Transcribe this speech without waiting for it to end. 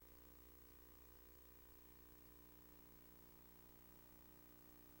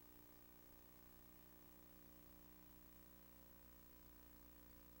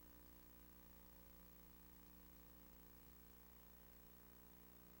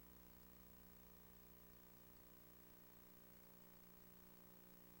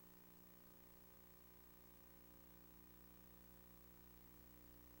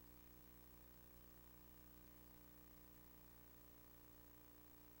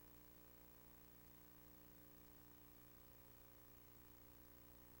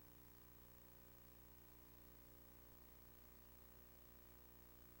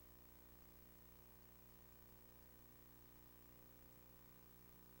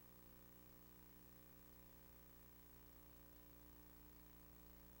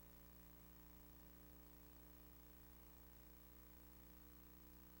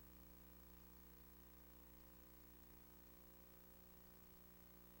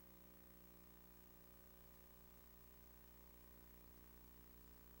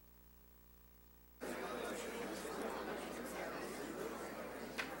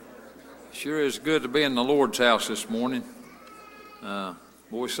Sure is good to be in the Lord's house this morning.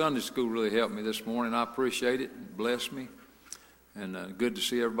 Boy, Sunday school really helped me this morning. I appreciate it. It blessed me. And good to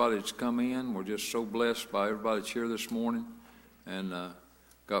see everybody that's come in. We're just so blessed by everybody that's here this morning. And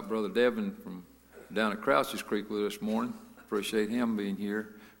got Brother Devin from down at Crouches Creek with us this morning. Appreciate him being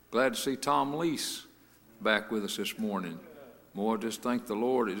here. Glad to see Tom Lease back with us this morning. Boy, just thank the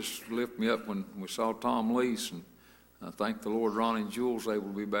Lord. It just lifted me up when we saw Tom Lease. And thank the Lord Ronnie and Jules able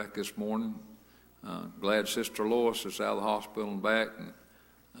to be back this morning. Glad Sister Lois is out of the hospital and back. And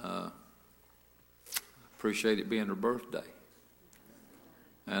appreciate it being her birthday.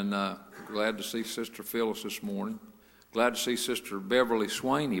 And glad to see Sister Phyllis this morning. Glad to see Sister Beverly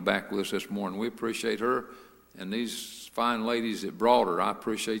Swaney back with us this morning. We appreciate her and these fine ladies that brought her. I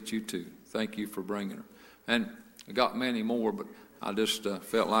appreciate you too. Thank you for bringing her. And I got many more, but I just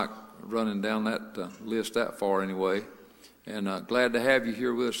felt like running down that list that far anyway. And glad to have you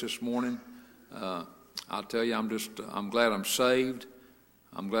here with us this morning. I'll tell you, I'm glad I'm saved.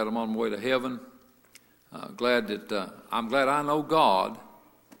 I'm glad I'm on my way to heaven. I'm glad I know God,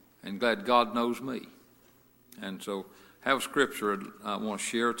 and glad God knows me. And so, have a scripture I want to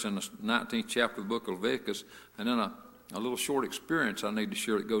share. It's in the 19th chapter of the book of Leviticus, and then a little short experience I need to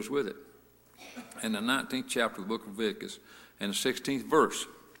share that goes with it. In the 19th chapter of the book of Leviticus, and the 16th verse,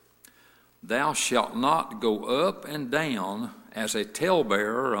 "Thou shalt not go up and down as a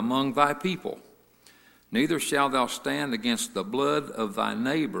talebearer among thy people, neither shalt thou stand against the blood of thy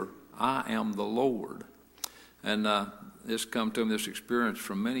neighbor. I am the Lord." And this come to me, this experience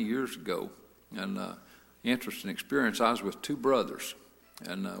from many years ago, and interesting experience. I was with two brothers,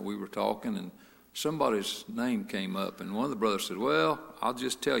 and we were talking, and somebody's name came up, and one of the brothers said, "Well, I'll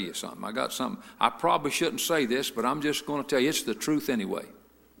just tell you something. I got something. I probably shouldn't say this, but I'm just going to tell you. It's the truth anyway."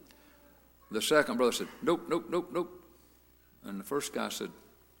 The second brother said, "Nope, nope, nope, nope." And the first guy said,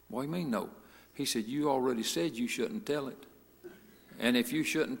 "What do you mean, no?" He said, "You already said you shouldn't tell it. And if you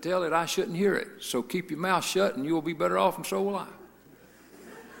shouldn't tell it, I shouldn't hear it. So keep your mouth shut, and you'll be better off, and so will I."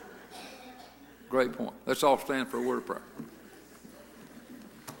 Great point. Let's all stand for a word of prayer.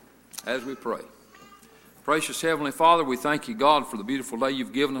 As we pray. Gracious Heavenly Father, we thank you, God, for the beautiful day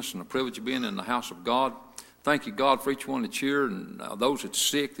you've given us and the privilege of being in the house of God. Thank you, God, for each one that's here and those that's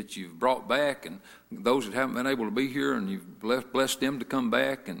sick that you've brought back, and those that haven't been able to be here and you've blessed them to come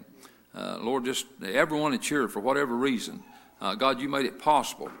back. And Lord, just everyone that's here for whatever reason, God, you made it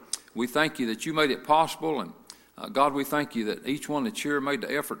possible. We thank you that you made it possible, and God, we thank you that each one that's here made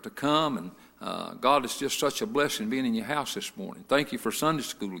the effort to come. And God, it's just such a blessing being in your house this morning. Thank you for Sunday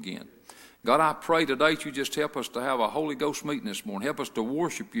school again. God, I pray today that you just help us to have a Holy Ghost meeting this morning. Help us to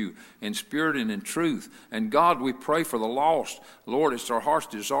worship you in spirit and in truth. And God, we pray for the lost. Lord, it's our heart's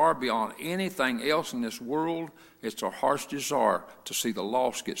desire beyond anything else in this world. It's our heart's desire to see the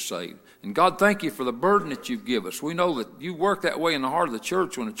lost get saved. And God, thank you for the burden that you've given us. We know that you work that way in the heart of the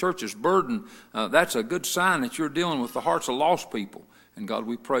church. When the church is burdened, that's a good sign that you're dealing with the hearts of lost people. And God,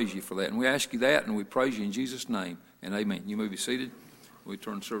 we praise you for that. And we ask you that, and we praise you in Jesus' name. And amen. You may be seated. We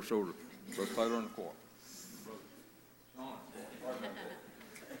turn the service over to Brother Taylor in the choir.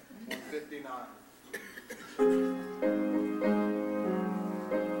 159.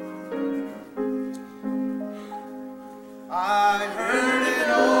 I heard it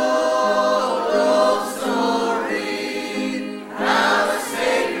all, old story, how the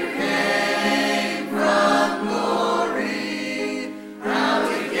Savior came from glory, how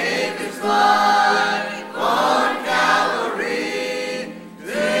he gave his life on Calvary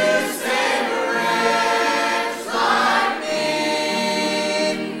to save a wretch like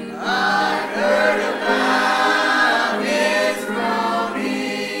me. I heard about his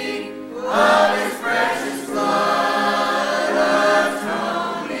groaning, of his precious blood.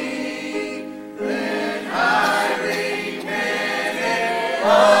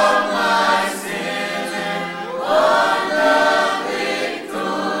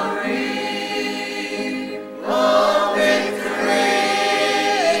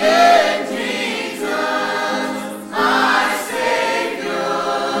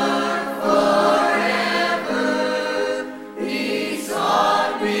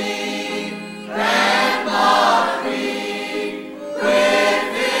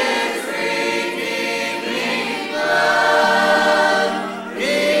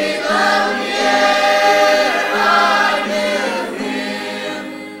 Yeah.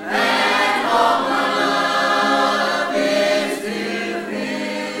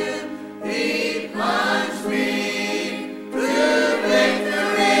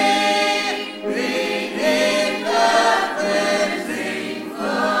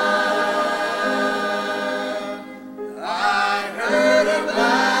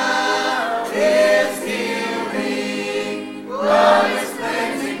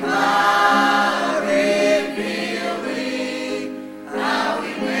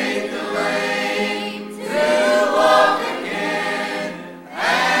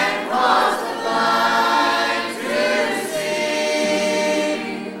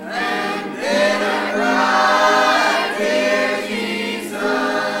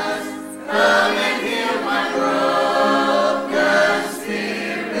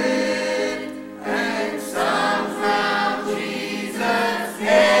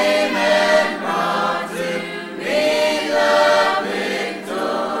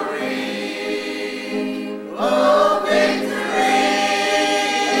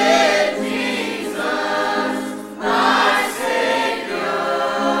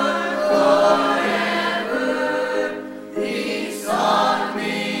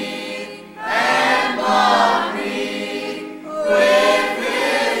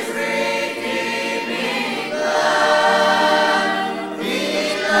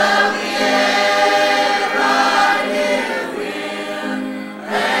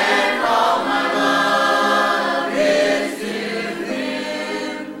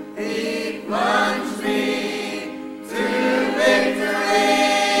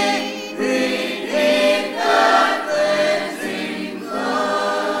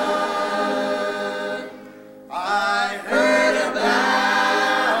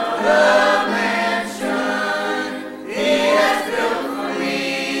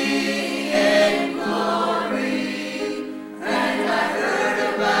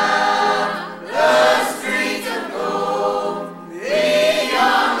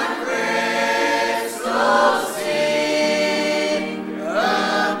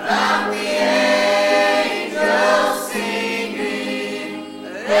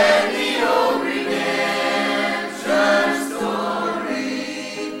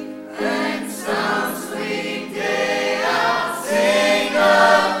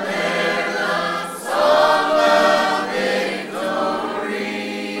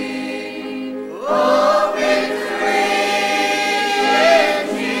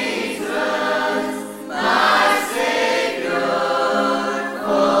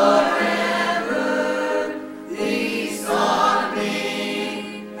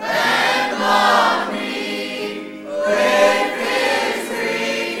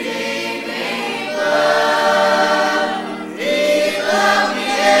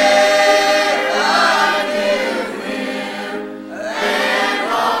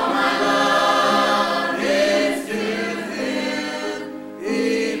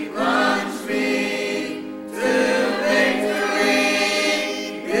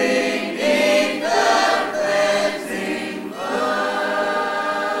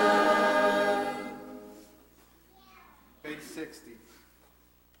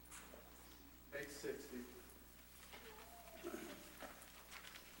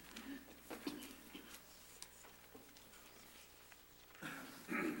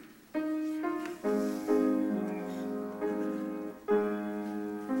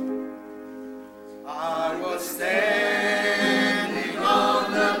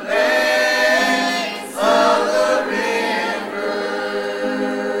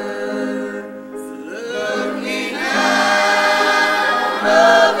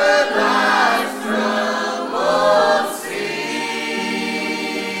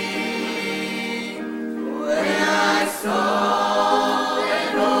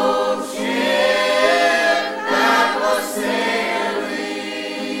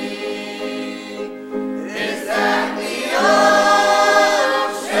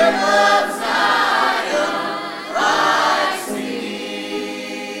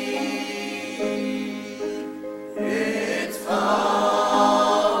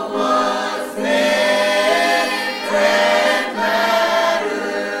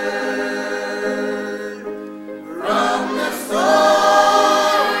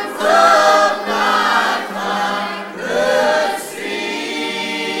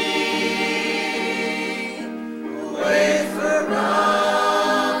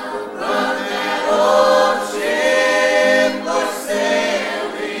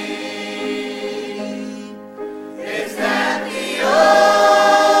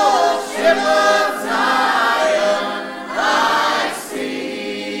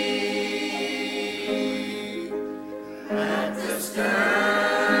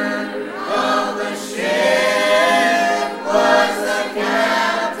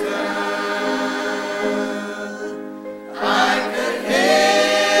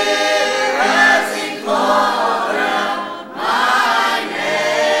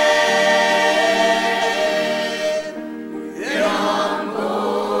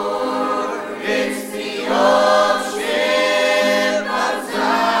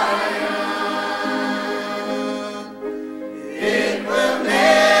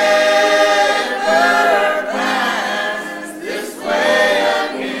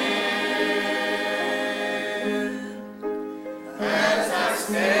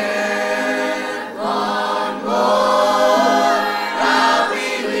 stand one more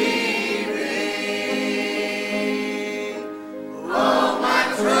proudly leaving. Oh, my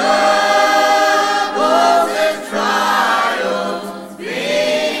troubles and trials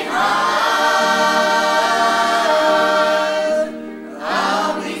behind,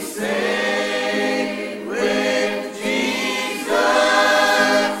 I'll be safe with Jesus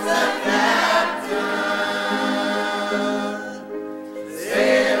the captain,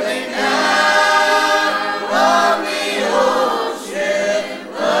 sailing out on the ocean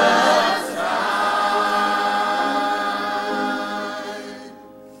tide.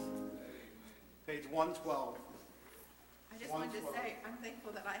 Page 112. I just wanted to say, I'm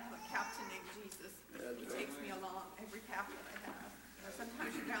thankful that I have a captain named Jesus. He takes me along every path that I have. You know,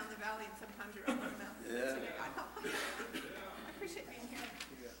 sometimes you're down the valley and sometimes you're up the mountain. Yeah. Today, I appreciate being here.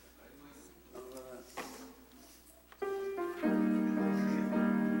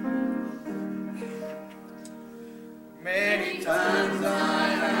 Many times I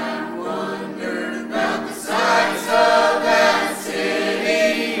have wondered about the sights of that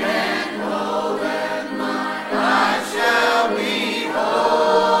city, and oh, that my eyes shall behold.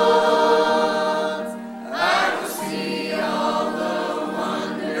 I will see all the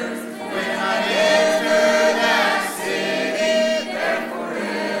wonders when I enter that city, there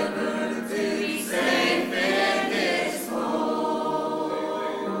forever to be safe in His fold.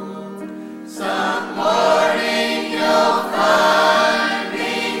 Some morning you'll find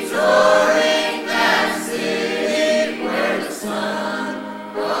me touring that city where the Son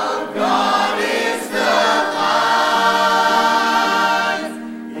of God is the light.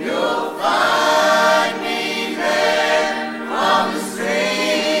 You'll find me there on the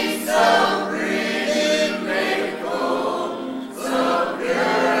streets so pretty, great gold, so pure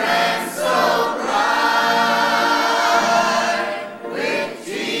and so bright, with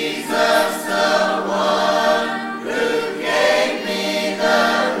Jesus the one who gave me the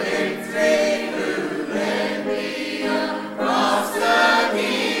victory, who led me across the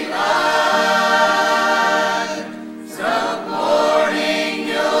divide. Some morning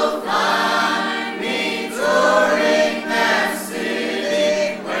you'll find me touring that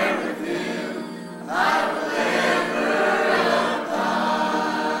city where with Him I will ever abide.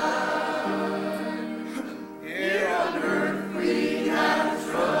 Here on earth we have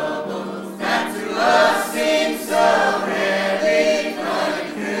troubles that to us seem so heavy, but in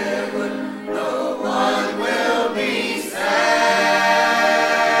heaven no one will be sad.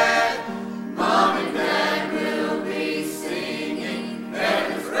 Mom and Dad will be singing,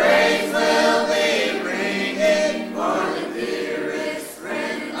 heaven's praise will be ringing for the dearest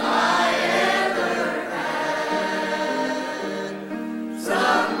friend I ever had.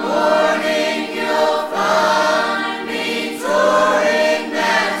 Some morning you'll find me touring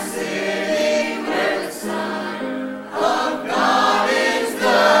that city where the Son of God is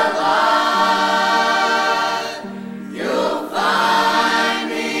the light. You'll find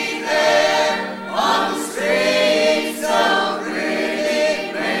me there on the streets so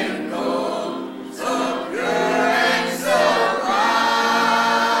pretty, made of gold, so pure and so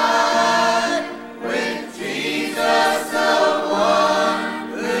bright, with Jesus the one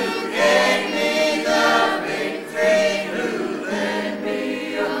who gave me the victory, who led me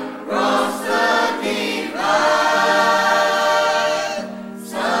across the divide.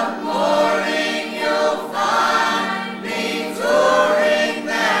 Some morning you'll find me touring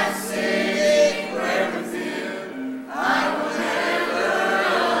that city where with Him I will ever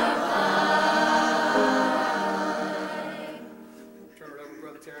abide. Turn it over to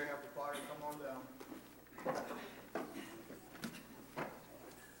Brother Terry, have the choir come on down.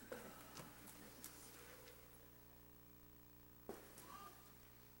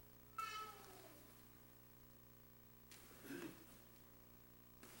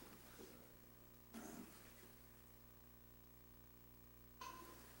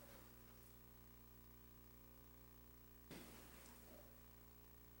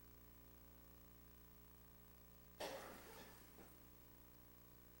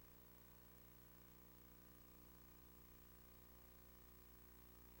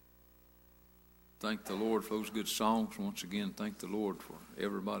 Thank the Lord for those good songs. Once again, thank the Lord for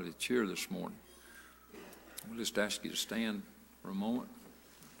everybody that's here this morning. We'll just ask you to stand for a moment.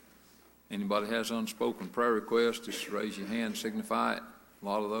 Anybody has unspoken prayer requests, just raise your hand, signify it. A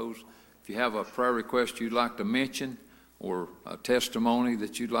lot of those. If you have a prayer request you'd like to mention or a testimony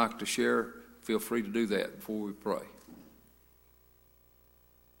that you'd like to share, feel free to do that before we pray.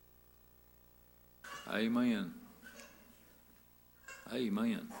 Amen.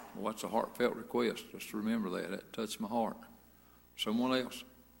 Amen. Well, that's a heartfelt request. Just remember that. That touched my heart. Someone else?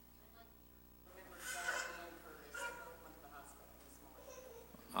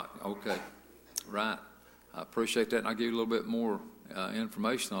 Okay, right. I appreciate that, and I'll give you a little bit more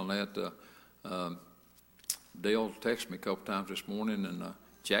information on that. Dale texted me a couple times this morning, and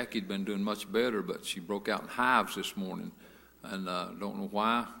Jackie'd been doing much better, but she broke out in hives this morning, and don't know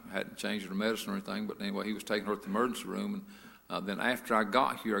why. Hadn't changed her medicine or anything, but anyway, he was taking her to the emergency room, and then after I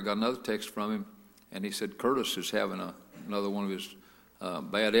got here, I got another text from him, and he said Curtis is having another one of his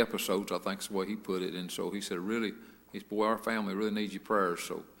bad episodes, I think is the way he put it, and so he said, really, boy, our family really needs your prayers,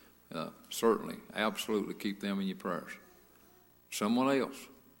 so certainly, absolutely keep them in your prayers. Someone else?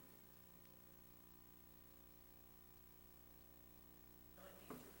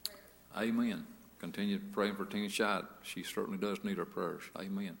 Amen. Continue praying for Tina Scheid. She certainly does need our prayers.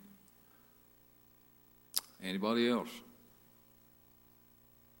 Amen. Anybody else?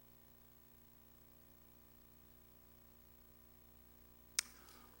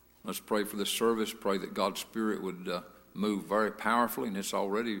 Let's pray for this service. Pray that God's Spirit would move very powerfully, and it's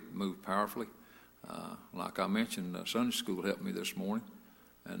already moved powerfully. Like I mentioned, Sunday school helped me this morning,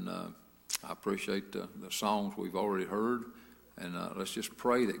 and I appreciate the songs we've already heard. And let's just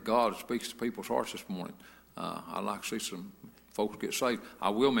pray that God speaks to people's hearts this morning. I'd like to see some folks get saved. I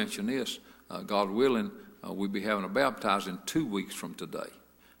will mention this, God willing, we'll be having a baptizing 2 weeks from today.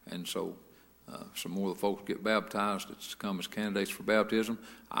 And so some more of the folks get baptized that's come as candidates for baptism.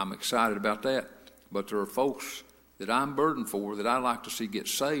 I'm excited about that. But there are folks that I'm burdened for that I'd like to see get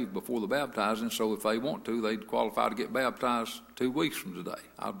saved before the baptizing, so if they want to, they'd qualify to get baptized 2 weeks from today.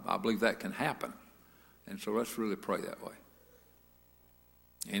 I believe that can happen. And so let's really pray that way.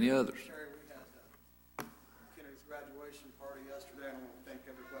 Any others? Sherry, we had Kennedy's graduation party yesterday. I want to thank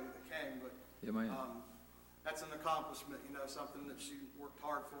everybody that came, but Yeah, man. That's an accomplishment, something that she worked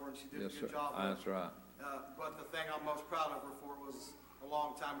hard for and she did Yes, a good sir. job with. That's right. But the thing I'm most proud of her for was a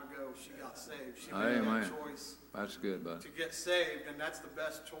long time ago, she got saved. She made Amen. that choice That's good, bud. to get saved, and that's the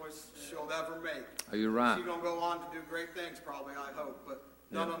best choice she'll ever make. You're right. She's going to go on to do great things probably, I hope, but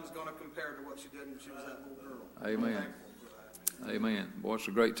none Yeah. of them's going to compare to what she did when she was that little girl. Amen. I'm thankful for that. Amen. Boy, it's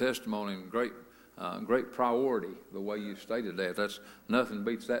a great testimony and great priority, the way you stated that. That's nothing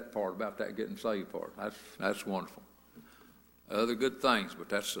beats that part about that getting saved part. That's wonderful. Other good things, but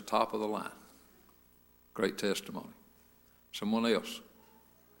that's the top of the line. Great testimony. Someone else?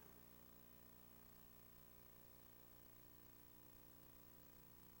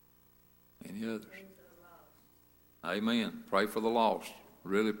 Any others? Amen. Pray for the lost.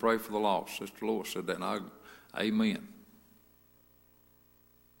 Really pray for the lost. Sister Lois said that, and amen.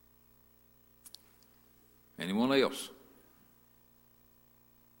 Anyone else?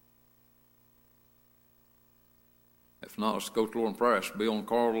 If not, let's go to the Lord in prayer. It's Bill and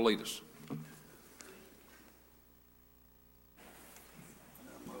Carl to lead us.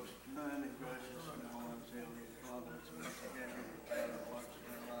 Most kind and gracious and always heavenly Father, it's once again our hearts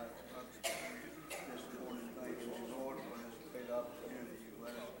and our lives, God, this morning, thank you, Lord, for this great opportunity you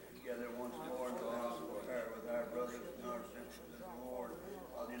let us together once more in the house of prayer with our brothers and our sisters, Lord.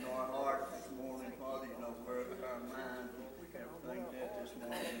 Father, you know our hearts this morning, Father, you know where our minds, everything that this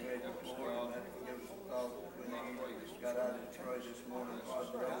morning, great Lord, that give us the thoughts that we need. Got out of Detroit this morning,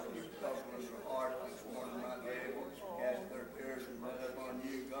 Father, those who suffer in their heart this morning might be able to cast their cares and let upon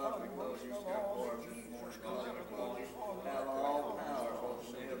you, God, because you care for us this morning, Father, because you have all power, both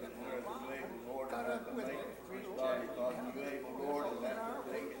in heaven and earth, and you able, Lord, and that to make this body, Father, you able, Lord, and that to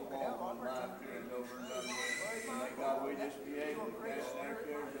take it home on life here and over and done with. And may, God, we just be able to cast our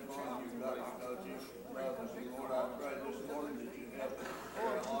cares upon you, God, because you love us. And Lord, I pray this morning that you help us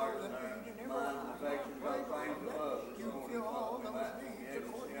our hearts and our minds and affections, our things of us. You feel all of us needs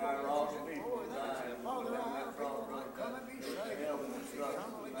according to our lost people dying. Father, I pray for them come and be saved. Help and instruction.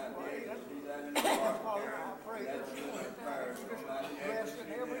 We might be able to see that in the heart. Father, I pray that you would bless in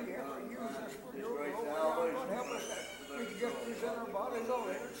every effort. Use us for your glory. God, help us that we can just present our bodies a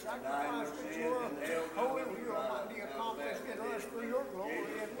living sacrifice that you are holy, you Almighty, accomplished in us for your glory,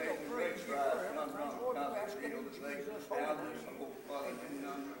 and we'll praise you forever. Lord, we ask it in Jesus' holy name. Father, in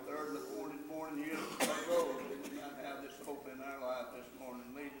the third and the fourth morning, you rose and not have this hope in our life this morning.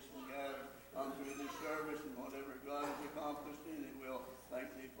 Lead us and guide us unto this service, and whatever God has accomplished in it, we'll thank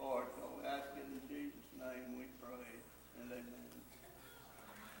thee for it. So we ask it in Jesus' name we pray, and amen.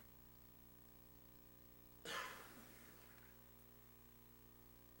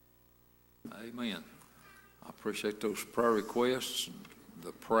 Amen. I appreciate those prayer requests and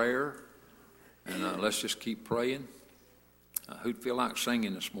the prayer. And let's just keep praying. Who'd feel like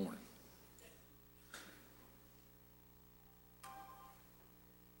singing this morning?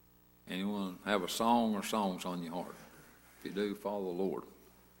 Anyone have a song or songs on your heart? If you do, follow the Lord.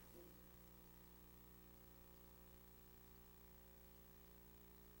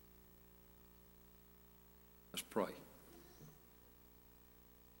 Let's pray.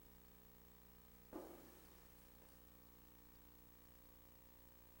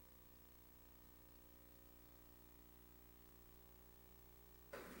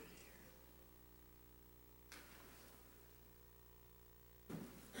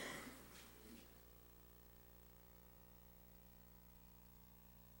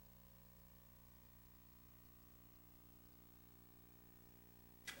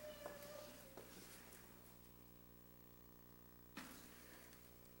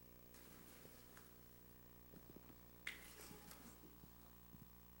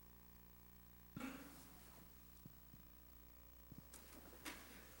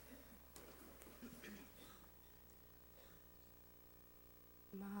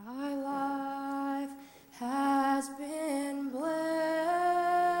 My life has been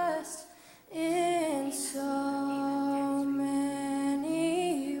blessed in so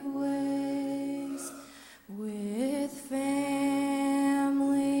many ways, with family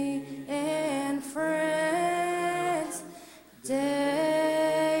and friends,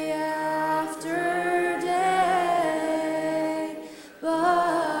 day after day,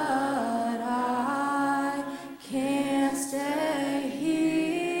 but I can't stay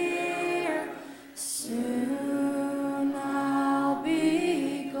here. Soon I'll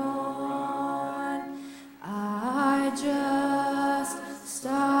be gone. I just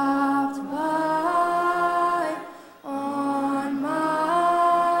stopped by on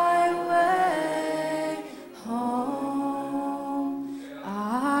my way home.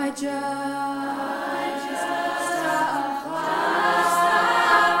 I just stopped by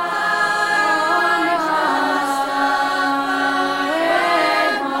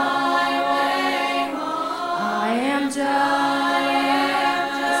on my way home. I am just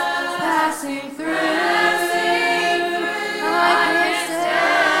passing through. I can't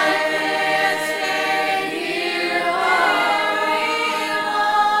stay here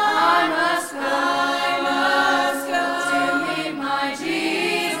I must go to meet my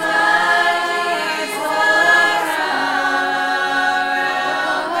Jesus.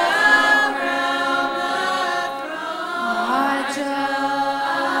 I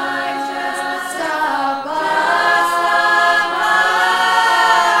just stop by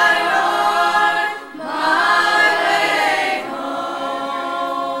on my way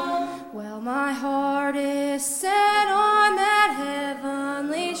home. Well, my heart is set on that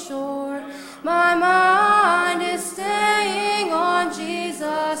heavenly shore. My mind is staying on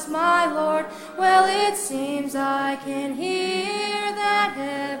Jesus, my Lord. Well, it seems I can hear that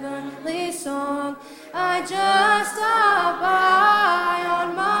heavenly song. I just stop by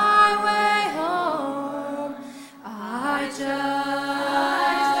on my way home. I just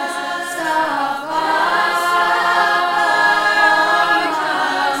stop by.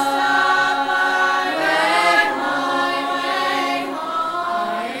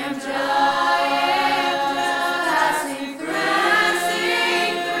 I am just passing through.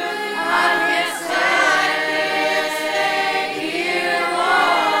 I can't stay here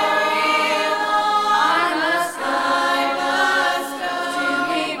I must go to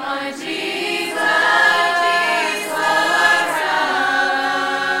meet my Jesus.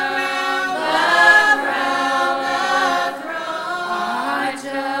 Around the throne.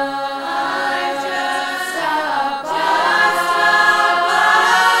 I just stop by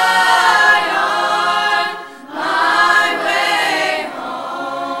on my way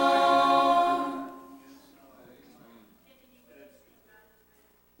home.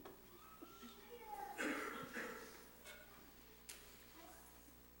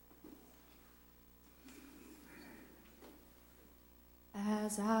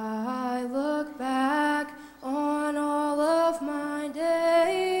 As I look back on all of my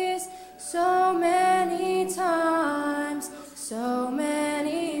days, so many times, so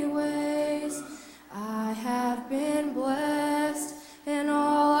many ways, I have been blessed, and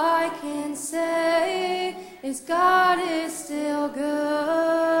all I can say is God is still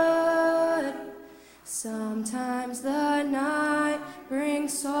good. Sometimes the night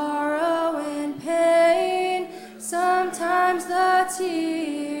brings sorrow and pain. Sometimes the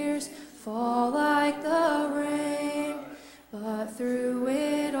tears fall like the rain. But through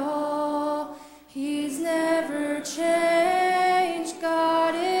it all, He's never changed.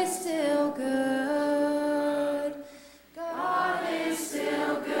 God is still good. God is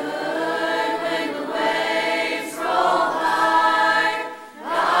still good when the waves roll high.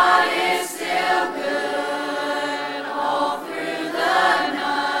 God is still good all through the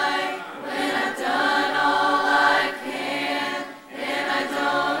night. When I've done all I can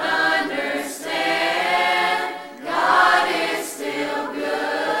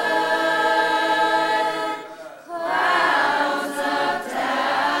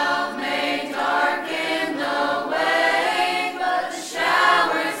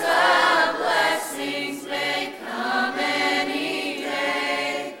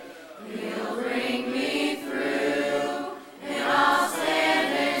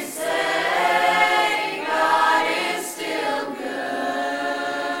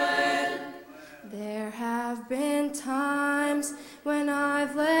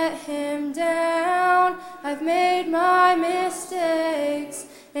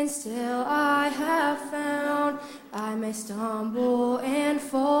and still I have found I may stumble and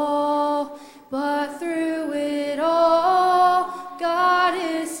fall, but through it all, God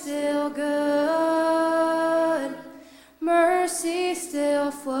is still good. Mercy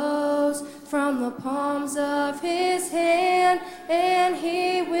still flows from the palms of his hand, and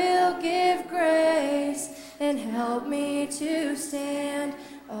he will give grace and help me to stand.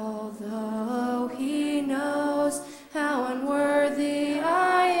 Although he knows how unworthy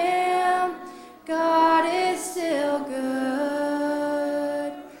I am, God is still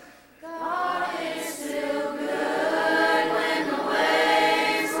good. God is still good when the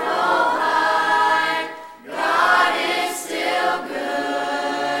waves roll high. God is still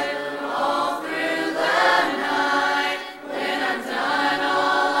good all through the night. When I've done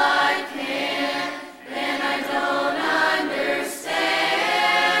all I can and I don't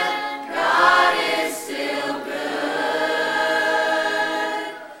understand, God is still good.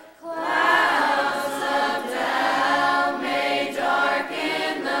 Clouds of doubt may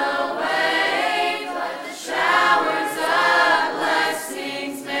darken the way, but the showers of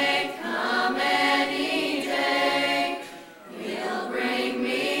blessings may come any day. He'll bring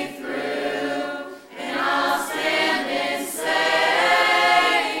me through, and I'll stand and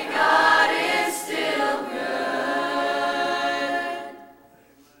say, God is still good.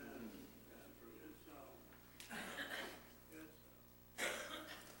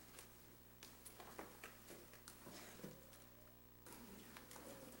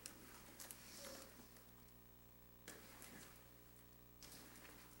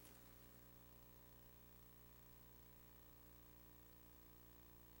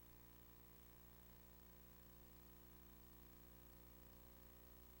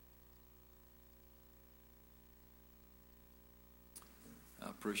 I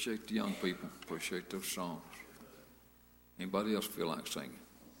appreciate the young people. Appreciate those songs. Anybody else feel like singing?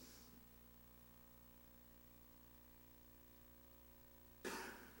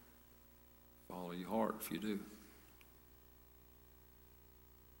 Follow your heart if you do.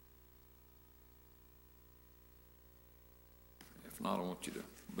 If not, I want you to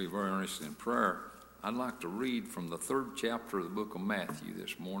be very earnest in prayer. I'd like to read from the 3rd chapter of the book of Matthew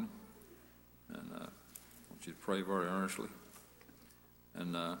this morning. And I want you to pray very earnestly.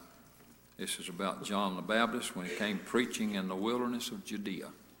 And this is about John the Baptist when he came preaching in the wilderness of Judea.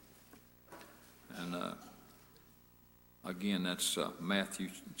 And again, that's Matthew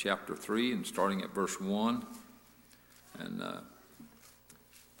chapter 3 and starting at verse 1. And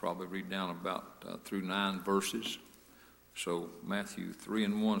probably read down about through 9 verses. So Matthew 3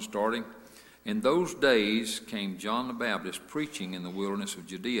 and 1 starting. In those days came John the Baptist preaching in the wilderness of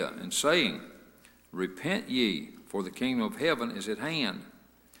Judea and saying, Repent ye, for the kingdom of heaven is at hand.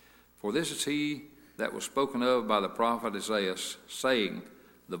 For this is he that was spoken of by the prophet Isaiah, saying,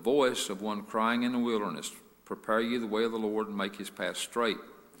 The voice of one crying in the wilderness, Prepare ye the way of the Lord, and make his path straight.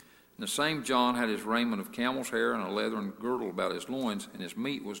 And the same John had his raiment of camel's hair, and a leathern girdle about his loins, and his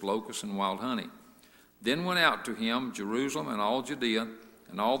meat was locusts and wild honey. Then went out to him Jerusalem and all Judea,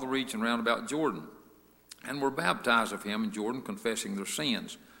 and all the region round about Jordan, and were baptized of him in Jordan, confessing their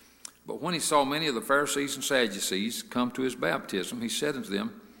sins. But when he saw many of the Pharisees and Sadducees come to his baptism, he said unto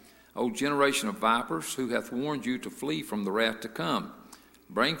them, O generation of vipers, who hath warned you to flee from the wrath to come?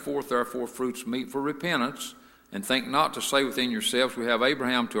 Bring forth therefore fruits meet for repentance, and think not to say within yourselves, We have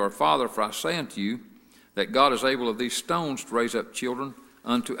Abraham to our father, for I say unto you, that God is able of these stones to raise up children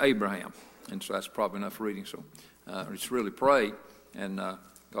unto Abraham. And so that's probably enough reading. So just really pray, and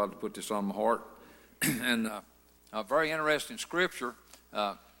God to put this on my heart. And a very interesting scripture.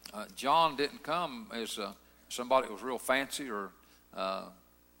 John didn't come as somebody who was real fancy or,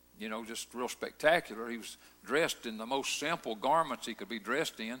 just real spectacular. He was dressed in the most simple garments he could be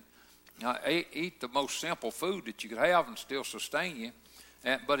dressed in. Eat the most simple food that you could have and still sustain you.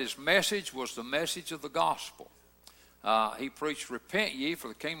 But his message was the message of the gospel. He preached, Repent ye, for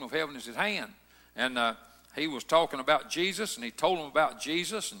the kingdom of heaven is at hand. And he was talking about Jesus, and he told them about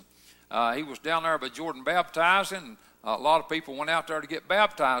Jesus. And he was down there by Jordan baptizing, and a lot of people went out there to get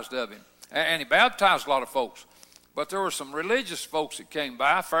baptized of him. And he baptized a lot of folks. But there were some religious folks that came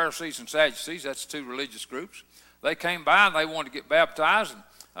by, Pharisees and Sadducees. That's 2 religious groups. They came by and they wanted to get baptized. And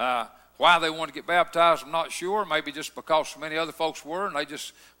why they wanted to get baptized, I'm not sure. Maybe just because so many other folks were, and they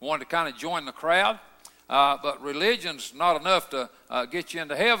just wanted to kind of join the crowd. But religion's not enough to get you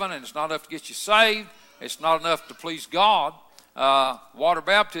into heaven, and it's not enough to get you saved. It's not enough to please God. Water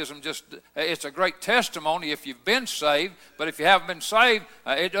baptism it's a great testimony if you've been saved, but if you haven't been saved,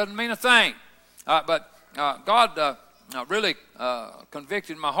 it doesn't mean a thing. But God really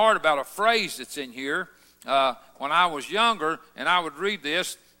convicted my heart about a phrase that's in here. When I was younger, and I would read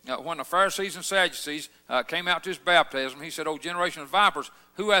this, when the Pharisees and Sadducees came out to his baptism, he said, "O generation of vipers,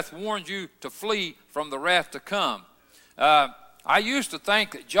 who hath warned you to flee from the wrath to come?" I used to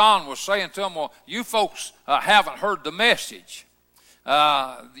think that John was saying to them, well, you folks haven't heard the message.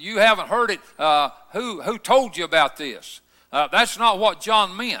 You haven't heard it. Who told you about this? That's not what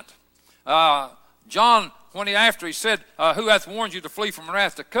John meant. John, after he said, "Who hath warned you to flee from the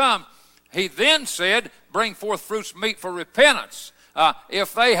wrath to come?" he then said, "Bring forth fruits meet for repentance."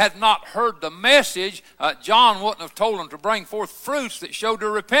 If they had not heard the message, John wouldn't have told them to bring forth fruits that showed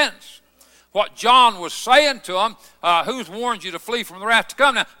their repentance. What John was saying to them, who's warned you to flee from the wrath to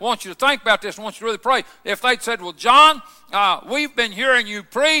come? Now, I want you to think about this and I want you to really pray. If they'd said, "Well, John, we've been hearing you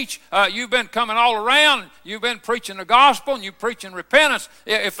preach. You've been coming all around. You've been preaching the gospel and you're preaching repentance."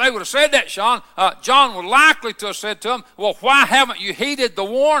 If they would have said that, John would likely to have said to them, "Well, why haven't you heeded the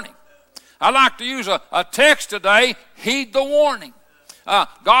warning?" I'd like to use a text today, heed the warning.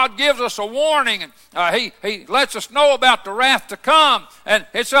 God gives us a warning, and He lets us know about the wrath to come, and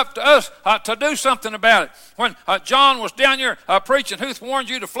it's up to us to do something about it. When John was down here preaching, "Who's warned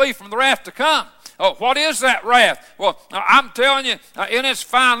you to flee from the wrath to come?" Oh, what is that wrath? Well, I'm telling you, in its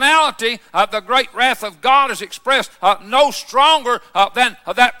finality, the great wrath of God is expressed no stronger than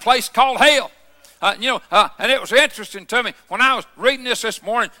that place called hell. And it was interesting to me when I was reading this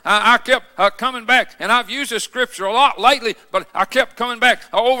morning. I kept coming back, and I've used this scripture a lot lately, but I kept coming back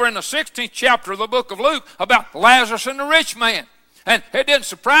over in the 16th chapter of the book of Luke about Lazarus and the rich man. And it didn't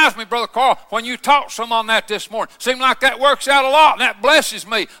surprise me, Brother Carl, when you taught some on that this morning. Seemed like that works out a lot, and that blesses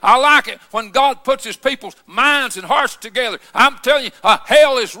me. I like it when God puts His people's minds and hearts together. I'm telling you,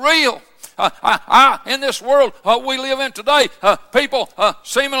 hell is real. In this world we live in today, people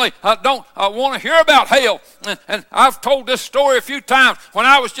seemingly don't want to hear about hell. And I've told this story a few times when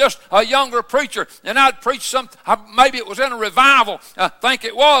I was just a younger preacher, and I'd preach something, maybe it was in a revival, I think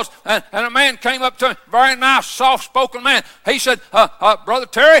it was, and a man came up to me, very nice, soft-spoken man. He said, "Brother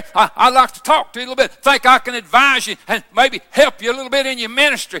Terry, I'd like to talk to you a little bit. Think I can advise you and maybe help you a little bit in your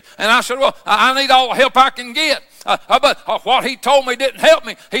ministry." And I said, "Well, I need all the help I can get." But what he told me didn't help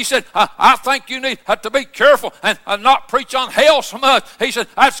me. He said, "I think you need to be careful and not preach on hell so much." He said,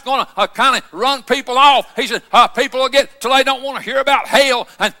 "That's going to kind of run people off." He said, "People will get till they don't want to hear about hell."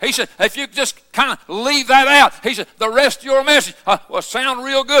 And he said, "If you just kind of leave that out," he said, "the rest of your message will sound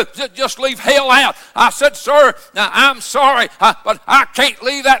real good. Just leave hell out." I said, "Sir, now I'm sorry, but I can't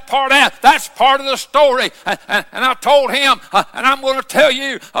leave that part out. That's part of the story." And I told him, and I'm going to tell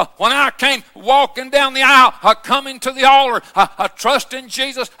you, when I came walking down the aisle, coming to the altar, trusting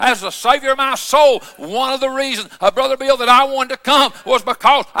Jesus as the Savior of my soul, one of the reasons, Brother Bill, that I wanted to come was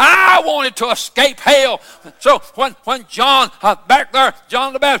because I wanted to escape hell. So when John, back there,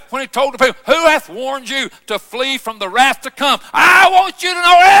 John the Baptist, when he told the people, "Who hath warned you to flee from the wrath to come?" I want you to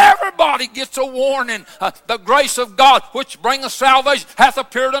know everybody gets a warning. The grace of God, which bringeth salvation, hath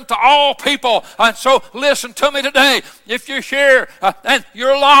appeared unto all people. And so listen to me today. If you're here and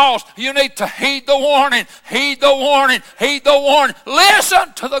you're lost, you need to heed the warning. Heed the warning. Heed the warning.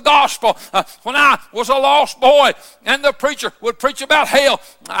 Listen to the gospel. When I was a lost boy and the preacher would preach about hell,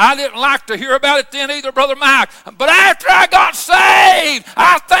 I didn't like to hear about it then either, Brother Mike. But after I got saved,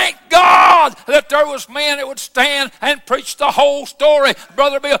 I thank God that there was men that would stand and preach the whole story,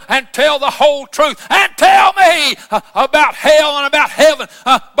 Brother Bill, and tell the whole truth and tell me about hell and about heaven.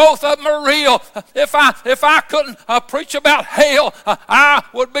 Both of them are real. If I couldn't preach about hell, I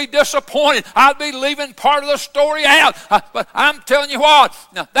would be disappointed. I'd be leaving part of the story out. But I'm telling you what,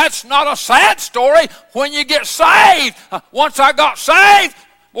 now, that's not a sad story when you get saved. Once I got saved,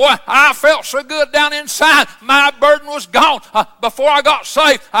 boy, I felt so good down inside. My burden was gone. Before I got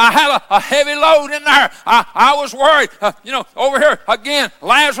saved, I had a heavy load in there. I was worried. Over here, again,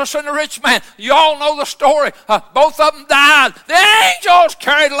 Lazarus and the rich man. You all know the story. Both of them died. The angels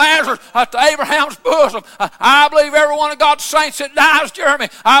carried Lazarus to Abraham's bosom. I believe every one of God's saints that dies, Jeremy,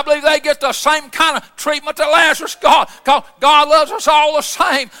 I believe they get the same kind of treatment that Lazarus got. Because God loves us all the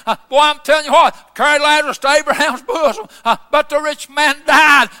same. Boy, I'm telling you what, carried Lazarus to Abraham's bosom. But the rich man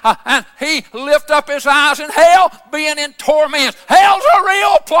died. And he lifted up his eyes in hell, being in torment. Hell's a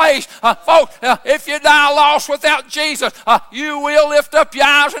real place. Folks, if you die lost without Jesus, you will lift up your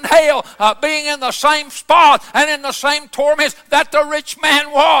eyes in hell, being in the same spot and in the same torments that the rich man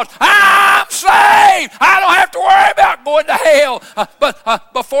was. I'm saved, I don't have to worry about going to hell.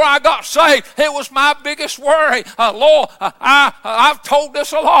 But before I got saved, it was my biggest worry. Lord, I've told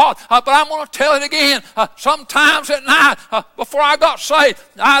this a lot, but I'm going to tell it again. Sometimes at night, before I got saved,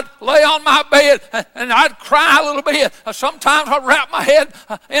 I'd lay on my bed and I'd cry a little bit. Sometimes I'd wrap my head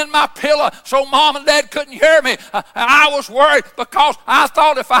in my pillow so Mom and Dad couldn't hear me. I was worried because I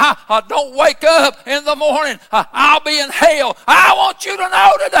thought if I don't wake up in the morning, I'll be in hell. I want you to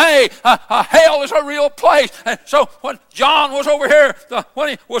know today, hell is a real place. And so when John was over here, when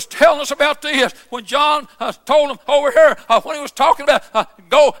he was telling us about this, when John told him over here, when he was talking about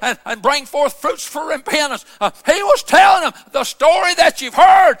go and bring forth fruits for repentance, he was telling them the story that you've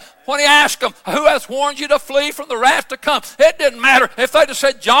heard. When he asked them, who hath warned you to flee from the wrath to come? It didn't matter if they'd have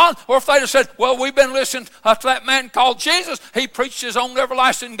said John or if they'd have said, well, we've been listening to that man called Jesus. He preached his own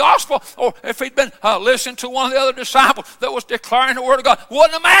everlasting gospel. Or if he'd been listening to one of the other disciples that was declaring the word of God.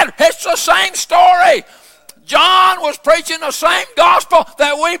 Wouldn't have mattered. It's the same story. John was preaching the same gospel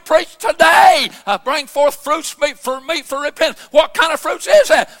that we preach today. Bring forth fruits meet for repentance. What kind of fruits is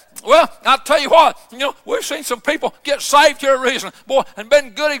that? Well, I'll tell you what, we've seen some people get saved here recently, boy, and been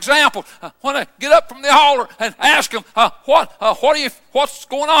good examples. When they get up from the altar and ask them, what's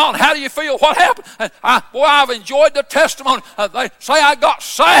going on? How do you feel? What happened? And I've enjoyed the testimony. They say I got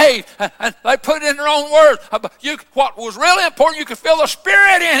saved, and they put it in their own words. What was really important, you could feel the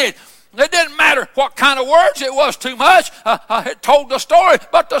Spirit in it. It didn't matter what kind of words it was too much. It told the story,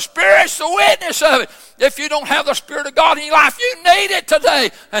 but the Spirit's the witness of it. If you don't have the Spirit of God in your life, you need it today.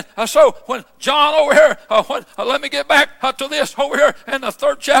 And so when John over here, let me get back to this over here in the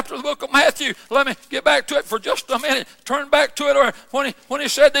 3rd chapter of the book of Matthew. Let me get back to it for just a minute. Turn back to it. When he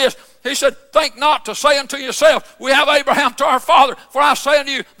said this, he said, think not to say unto yourself, we have Abraham to our father. For I say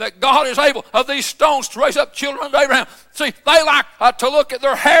unto you that God is able of these stones to raise up children unto Abraham. See, they like to look at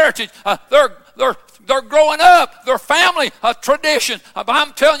their heritage, their growing up, their family tradition. But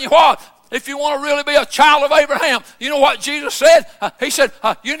I'm telling you what, if you want to really be a child of Abraham, you know what Jesus said? He said,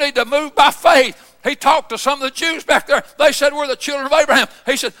 you need to move by faith. He talked to some of the Jews back there. They said, we're the children of Abraham.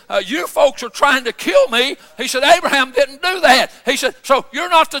 He said, you folks are trying to kill me. He said, Abraham didn't do that. He said, so you're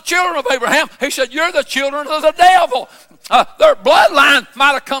not the children of Abraham. He said, you're the children of the devil. Their bloodline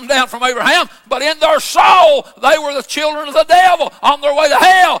might have come down from Abraham, but in their soul, they were the children of the devil on their way to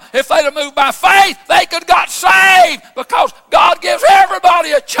hell. If they'd have moved by faith, they could have got saved because God gives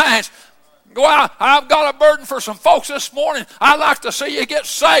everybody a chance. Well, I've got a burden for some folks this morning. I'd like to see you get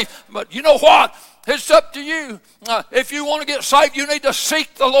saved, but you know what? It's up to you. If you want to get saved, you need to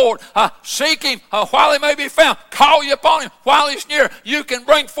seek the Lord. Seek Him while He may be found. Call you upon Him while He's near. You can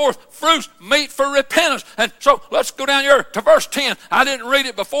bring forth fruits meet for repentance. And so let's go down here to verse 10. I didn't read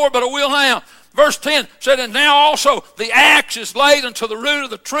it before, but I will now. Verse 10 said, and now also the axe is laid unto the root of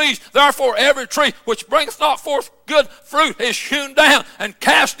the trees. Therefore every tree which bringeth not forth good fruit is hewn down and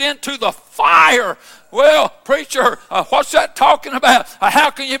cast into the fire. Well, preacher, what's that talking about? How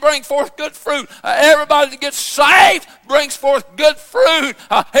can you bring forth good fruit? Everybody that gets saved brings forth good fruit.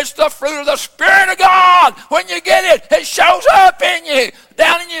 It's the fruit of the Spirit of God. When you get it, it shows up in you,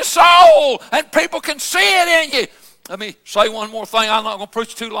 down in your soul, and people can see it in you. Let me say one more thing. I'm not going to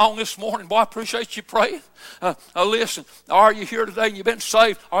preach too long this morning. Boy, I appreciate you praying. Listen, are you here today and you've been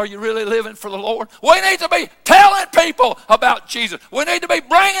saved? Are you really living for the Lord? We need to be telling people about Jesus. We need to be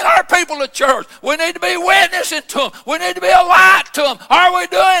bringing our people to church. We need to be witnessing to them. We need to be a light to them. Are we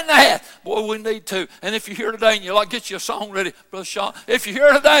doing that? Boy, we need to. And if you're here today and you get your song ready, Brother Sean. If you're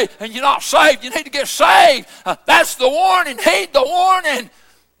here today and you're not saved, you need to get saved. That's the warning. Heed the warning.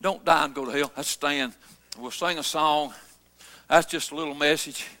 Don't die and go to hell. Let's stand. We'll sing a song. That's just a little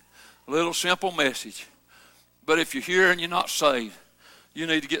message, a little simple message. But if you're here and you're not saved, you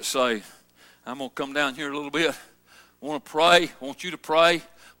need to get saved. I'm going to come down here a little bit. I want to pray. I want you to pray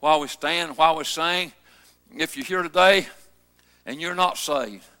while we stand, while we sing. If you're here today and you're not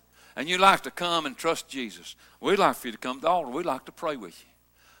saved and you'd like to come and trust Jesus, we'd like for you to come to the altar. We'd like to pray with you.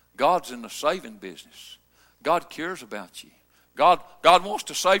 God's in the saving business. God cares about you. God wants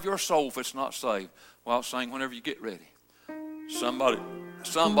to save your soul if it's not saved. Well, I'll sing whenever you get ready. Somebody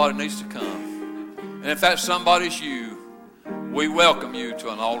needs to come. And if that somebody's you, we welcome you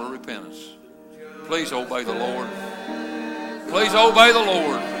to an altar of repentance. Please obey the Lord. Please obey the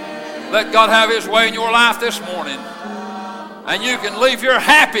Lord. Let God have His way in your life this morning. And you can leave here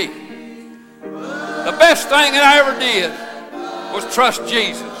happy. The best thing that I ever did was trust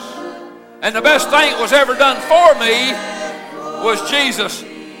Jesus. And the best thing that was ever done for me was Jesus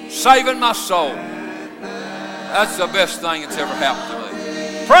saving my soul. That's the best thing that's ever happened to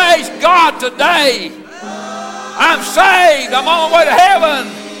me. Praise God today. I'm saved. I'm on my way to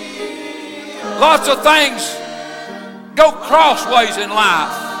heaven. Lots of things go crossways in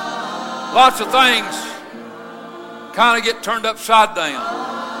life. Lots of things kind of get turned upside down.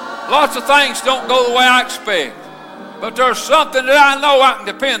 Lots of things don't go the way I expect. But there's something that I know I can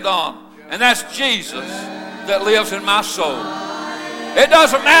depend on, and that's Jesus that lives in my soul. It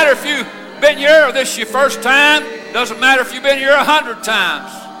doesn't matter if you've been here or this is your first time. It doesn't matter if you've been here 100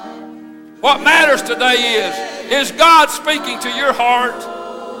 times. What matters today is God speaking to your heart?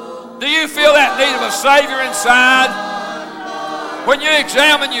 Do you feel that need of a Savior inside? When you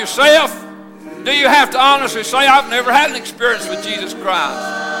examine yourself, do you have to honestly say, I've never had an experience with Jesus Christ.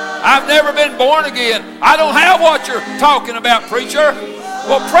 I've never been born again. I don't have what you're talking about, preacher.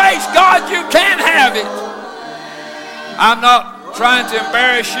 Well, praise God, you can have it. I'm not trying to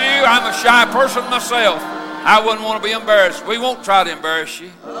embarrass you. I'm a shy person myself. I wouldn't want to be embarrassed. We won't try to embarrass you.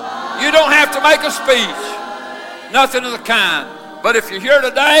 You don't have to make a speech. Nothing of the kind. But if you're here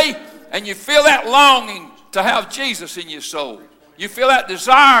today and you feel that longing to have Jesus in your soul, you feel that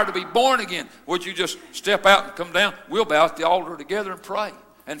desire to be born again, would you just step out and come down? We'll bow at the altar together and pray.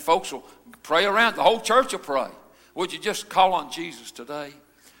 And folks will pray around. The whole church will pray. Would you just call on Jesus today?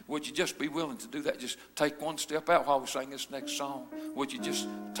 Would you just be willing to do that? Just take one step out while we sing this next song. Would you just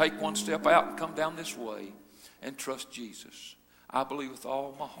take one step out and come down this way and trust Jesus? I believe with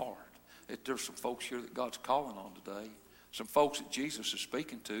all my heart that there's some folks here that God's calling on today. Some folks that Jesus is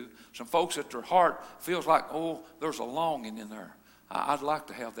speaking to. Some folks that their heart feels like, oh, there's a longing in there. I'd like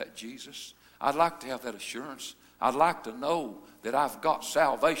to have that Jesus. I'd like to have that assurance. I'd like to know that I've got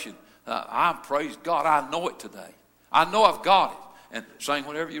salvation. Praise God, I know it today. I know I've got it. And sing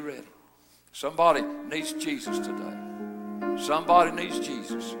whenever you're ready. Somebody needs Jesus today. Somebody needs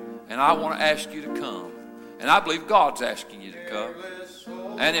Jesus. And I want to ask you to come. And I believe God's asking you to come.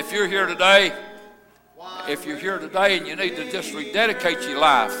 And if you're here today, and you need to just rededicate your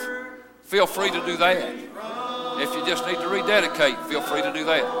life, feel free to do that. If you just need to rededicate, feel free to do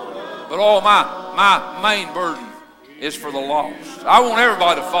that. But my main burden is for the lost. I want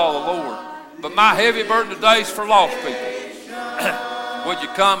everybody to follow the Lord. But my heavy burden today is for lost people. Would you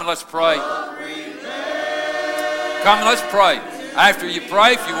come and let's pray? Come and let's pray. After you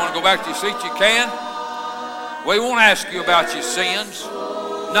pray, if you want to go back to your seat, you can. We won't ask you about your sins.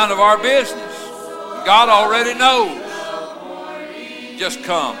 None of our business. God already knows. Just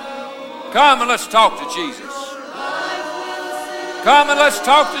come. Come and let's talk to Jesus. Come and let's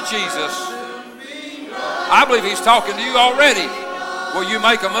talk to Jesus. I believe He's talking to you already. Will you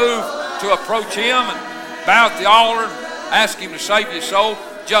make a move to approach Him and bow at the altar and ask Him to save your soul?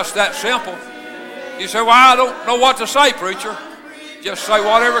 Just that simple. You say, well, I don't know what to say, preacher. Just say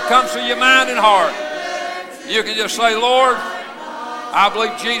whatever comes to your mind and heart. You can just say, Lord, I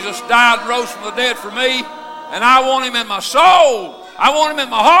believe Jesus died and rose from the dead for me, and I want Him in my soul. I want Him in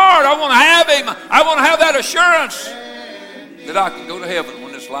my heart. I want to have Him. I want to have that assurance that I can go to heaven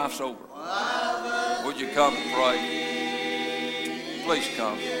when this life's over. Would you come and pray? Please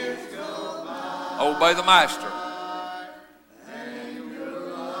come. Obey the Master.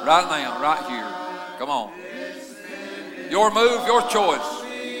 Right now, right here. Come on. Your move, your choice.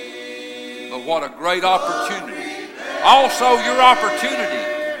 But what a great opportunity. Also your opportunity.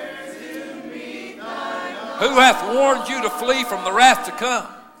 Who hath warned you to flee from the wrath to come?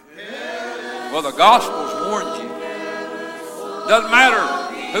 Well, the gospel's warned you. Doesn't matter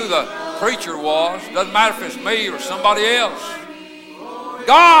who the preacher was. Doesn't matter if it's me or somebody else.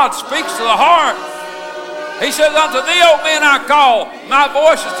 God speaks to the heart. He says, unto thee, O men, I call. My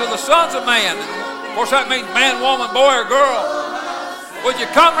voice is to the sons of man. Of course, that means man, woman, boy, or girl. Would you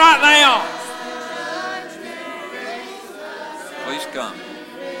come right now? Please come.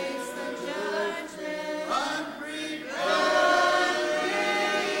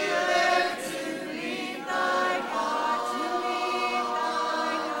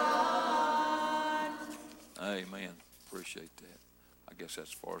 Amen. Appreciate that. I guess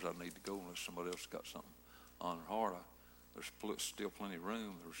that's as far as I need to go unless somebody else has got something on their heart. There's still plenty of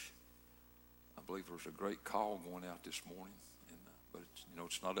room. I believe there's a great call going out this morning. But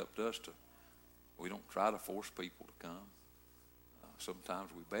it's not up to us to. We don't try to force people to come. Sometimes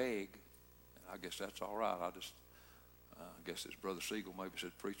we beg, and I guess that's all right. I guess as Brother Siegel maybe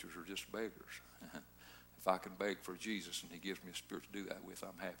said, preachers are just beggars. If I can beg for Jesus and He gives me a spirit to do that with,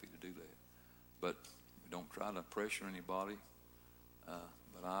 I'm happy to do that. But we don't try to pressure anybody.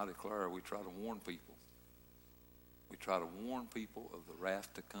 But I declare we try to warn people. We try to warn people of the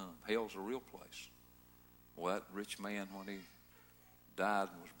wrath to come. Hell's a real place. Well, that rich man, when he died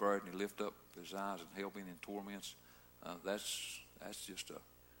and was buried and he lifted up his eyes and hell being in torments, that's just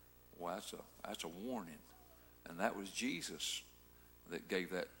that's a warning. And that was Jesus that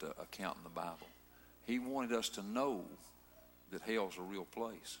gave that account in the Bible. He wanted us to know that hell's a real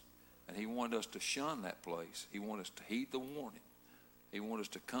place. And he wanted us to shun that place. He wanted us to heed the warning. He wanted us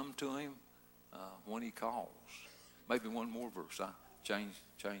to come to him when he calls. Maybe one more verse. I changed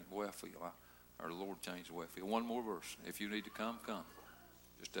the way I feel. Or the Lord changed the way I feel. One more verse. If you need to come, come.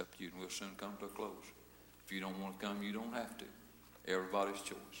 Just up to you, and we'll soon come to a close. If you don't want to come, you don't have to. Everybody's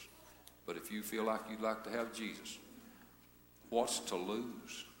choice. But if you feel like you'd like to have Jesus, what's to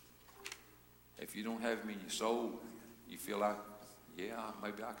lose? If you don't have him in your soul, you feel like, yeah,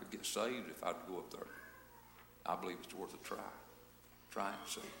 maybe I could get saved if I'd go up there. I believe it's worth a try. Try and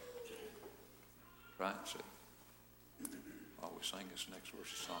see. Try and see. While we sing this next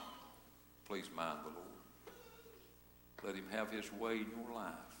verse of song, please mind the Lord. Let him have his way in your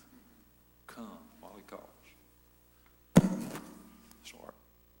life. Come while he calls. Sorry.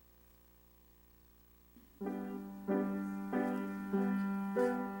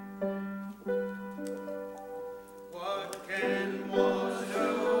 What can wash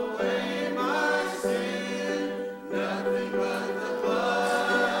away my sin? Nothing but the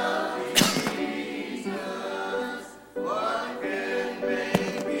blood of Jesus. What can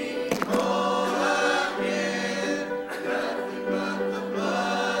make me whole again? Nothing but the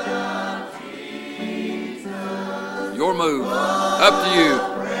blood of Jesus. Your move. Up to you.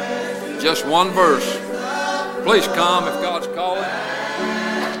 Just one verse. Please come if God's calling.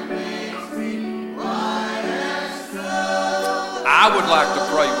 I would like to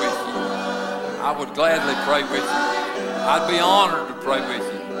pray with you. I would gladly pray with you. I'd be honored to pray with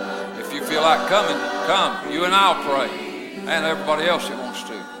you. If you feel like coming, come. You and I'll pray. And everybody else that wants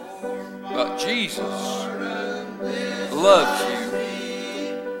to. But Jesus loves you.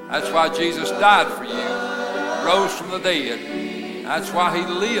 That's why Jesus died for you. Rose from the dead. That's why he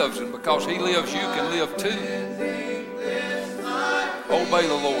lives. And because he lives, you can live too. Obey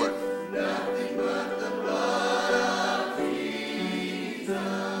the Lord.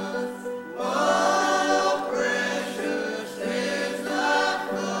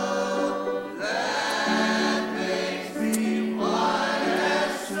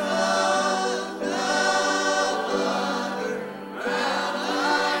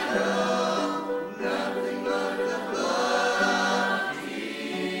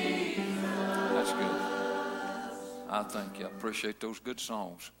 I thank you. I appreciate those good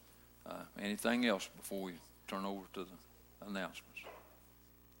songs. Anything else before we turn over to the announcements?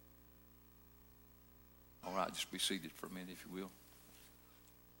 All right, just be seated for a minute, if you will.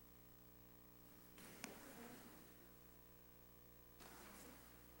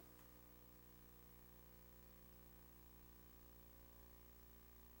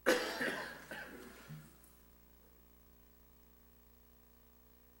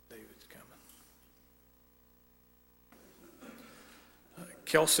 David's coming.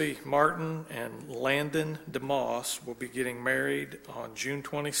 Kelsey Martin and Landon DeMoss will be getting married on June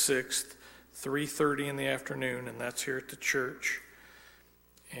 26th, 3:30 in the afternoon, and that's here at the church.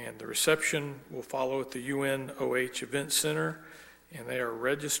 And the reception will follow at the UNOH Event Center, and they are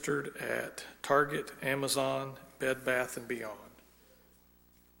registered at Target, Amazon, Bed Bath & Beyond.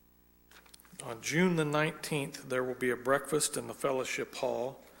 On June the 19th, there will be a breakfast in the fellowship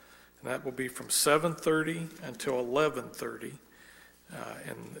hall, and that will be from 7:30 until 11:30.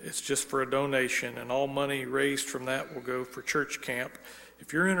 And it's just for a donation, and all money raised from that will go for church camp.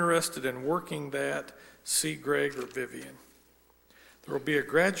 If you're interested in working that, see Greg or Vivian. There will be a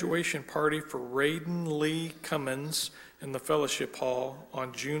graduation party for Raiden Lee Cummins in the fellowship hall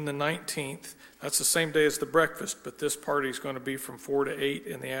on June the 19th. That's the same day as the breakfast, but this party is going to be from 4 to 8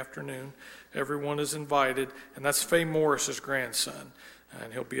 in the afternoon. Everyone is invited, and that's Faye Morris's grandson,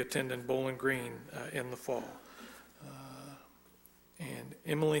 and he'll be attending Bowling Green in the fall. And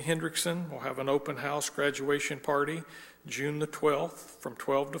Emily Hendrickson will have an open house graduation party June the 12th from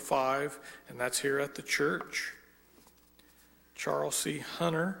 12 to 5, and that's here at the church. Charles C.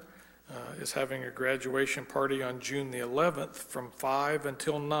 Hunter is having a graduation party on June the 11th from 5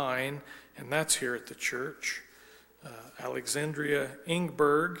 until 9, and that's here at the church. Alexandria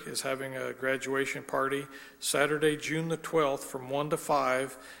Ingberg is having a graduation party Saturday, June the 12th from 1 to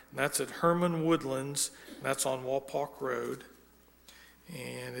 5, and that's at Herman Woodlands, and that's on Walpock Road.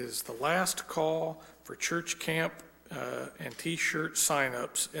 And it is the last call for church camp and T-shirt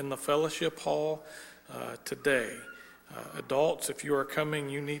sign-ups in the fellowship hall today. Adults, if you are coming,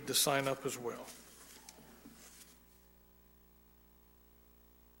 you need to sign up as well.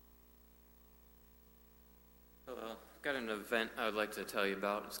 I've got an event I would like to tell you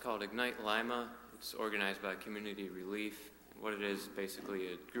about. It's called Ignite Lima. It's organized by Community Relief. What it is,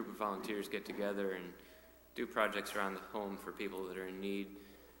 basically a group of volunteers get together and do projects around the home for people that are in need,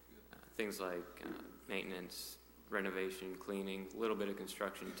 things like maintenance, renovation, cleaning, a little bit of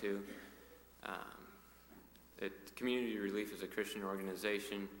construction too. Community Relief is a Christian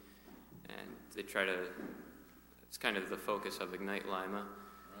organization, and they try to, it's kind of the focus of Ignite Lima.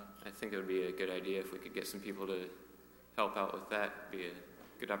 I think it would be a good idea if we could get some people to help out with that. It'd be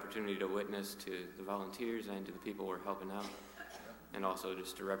a good opportunity to witness to the volunteers and to the people we're helping out, and also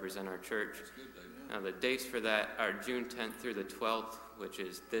just to represent our church. Now, the dates for that are June 10th through the 12th, which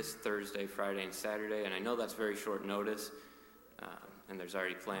is this Thursday, Friday, and Saturday, and I know that's very short notice, and there's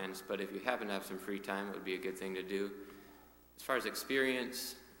already plans, but if you happen to have some free time, it would be a good thing to do. As far as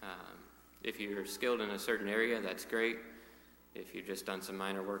experience, if you're skilled in a certain area, that's great. If you've just done some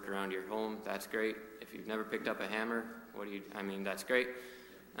minor work around your home, that's great. If you've never picked up a hammer, that's great.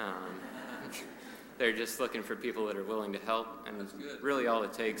 They're just looking for people that are willing to help, and really all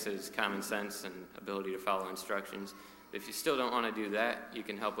it takes is common sense and ability to follow instructions. If you still don't want to do that, you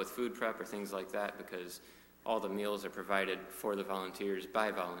can help with food prep or things like that, because all the meals are provided for the volunteers by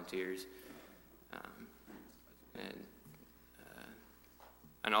volunteers.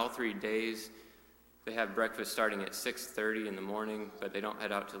 On all 3 days, they have breakfast starting at 6:30 in the morning, but they don't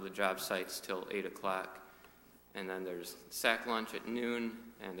head out to the job sites till 8 o'clock. And then there's sack lunch at noon,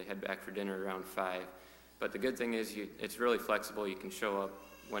 and they head back for dinner around 5. But the good thing is it's really flexible. You can show up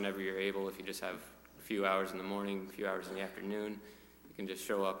whenever you're able. If you just have a few hours in the morning, a few hours in the afternoon, you can just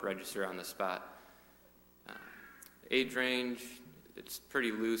show up, register on the spot. Age range, it's pretty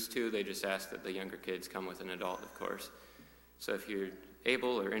loose too. They just ask that the younger kids come with an adult, of course. So if you're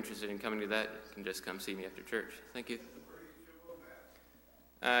able or interested in coming to that, you can just come see me after church. Thank you.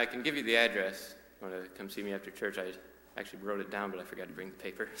 I can give you the address. If you want to come see me after church, I actually wrote it down, but I forgot to bring the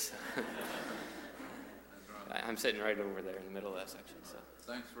paper. So. I'm sitting right over there in the middle of that section. So.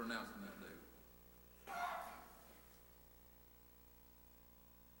 Thanks for announcing that, David.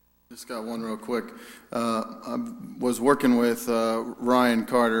 Just got one real quick. I was working with Ryan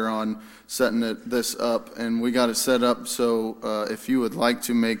Carter on setting this up, and we got it set up so if you would like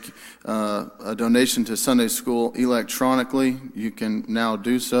to make a donation to Sunday School electronically, you can now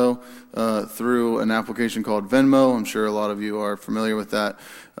do so through an application called Venmo. I'm sure a lot of you are familiar with that.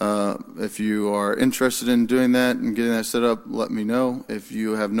 If you are interested in doing that and getting that set up, let me know. If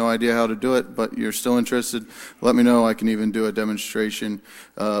you have no idea how to do it, but you're still interested, let me know. I can even do a demonstration.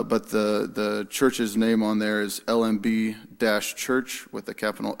 But the church's name on there is LMB-Church with a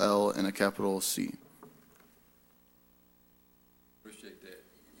capital L and a capital C. Appreciate that.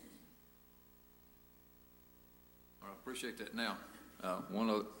 I appreciate that. Now,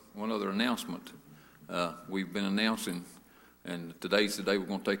 one other announcement. We've been announcing, and today's the day we're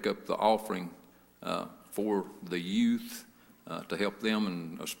going to take up the offering for the youth to help them,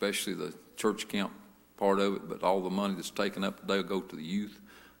 and especially the church camp part of it, but all the money that's taken up today will go to the youth.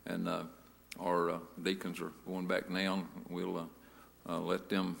 And our deacons are going back now. We'll let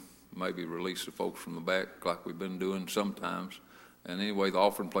them maybe release the folks from the back like we've been doing sometimes. And anyway, the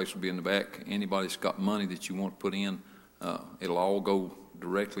offering place will be in the back. Anybody that's got money that you want to put in, it'll all go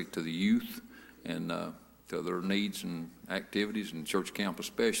directly to the youth and to their needs and activities, and church camp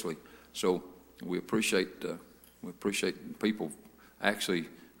especially. So we appreciate people. Actually,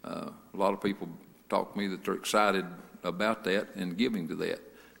 a lot of people talk to me that they're excited about that and giving to that.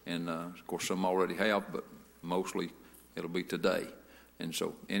 And, of course, some already have, but mostly it'll be today. And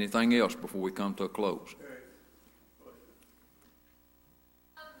so anything else before we come to a close?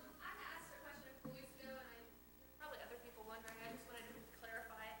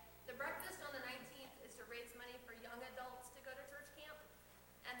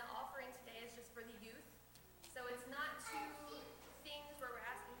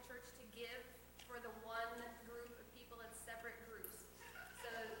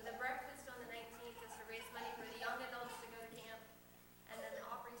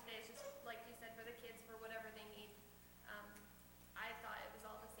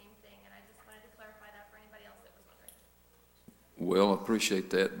 Well, I appreciate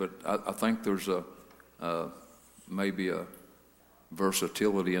that, but I think there's maybe a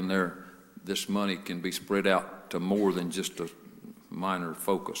versatility in there. This money can be spread out to more than just a minor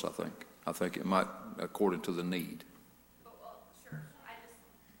focus, I think. I think it might, according to the need. Well, sure. I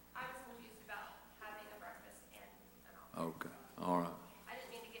was confused about having a breakfast and an offering. Okay, all right. I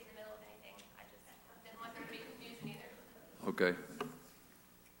didn't mean to get in the middle of anything. I just didn't want there to be confusion either. Okay.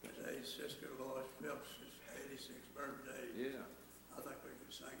 Today's Sister Lois Phillips' 86th birthday. Yeah. I think we can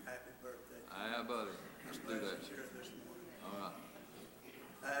sing happy birthday. Hi, buddy. Let's do that. Here this morning. All right.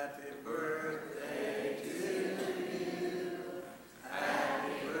 Happy birthday to you.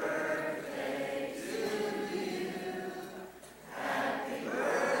 Happy birthday to you.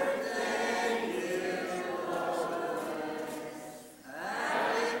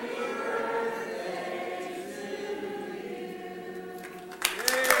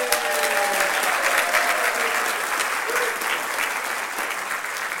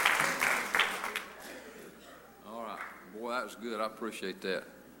 That was good. I appreciate that.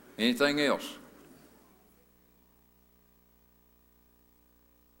 Anything else?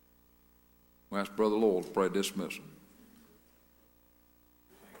 We'll ask Brother Lowell to pray dismissal.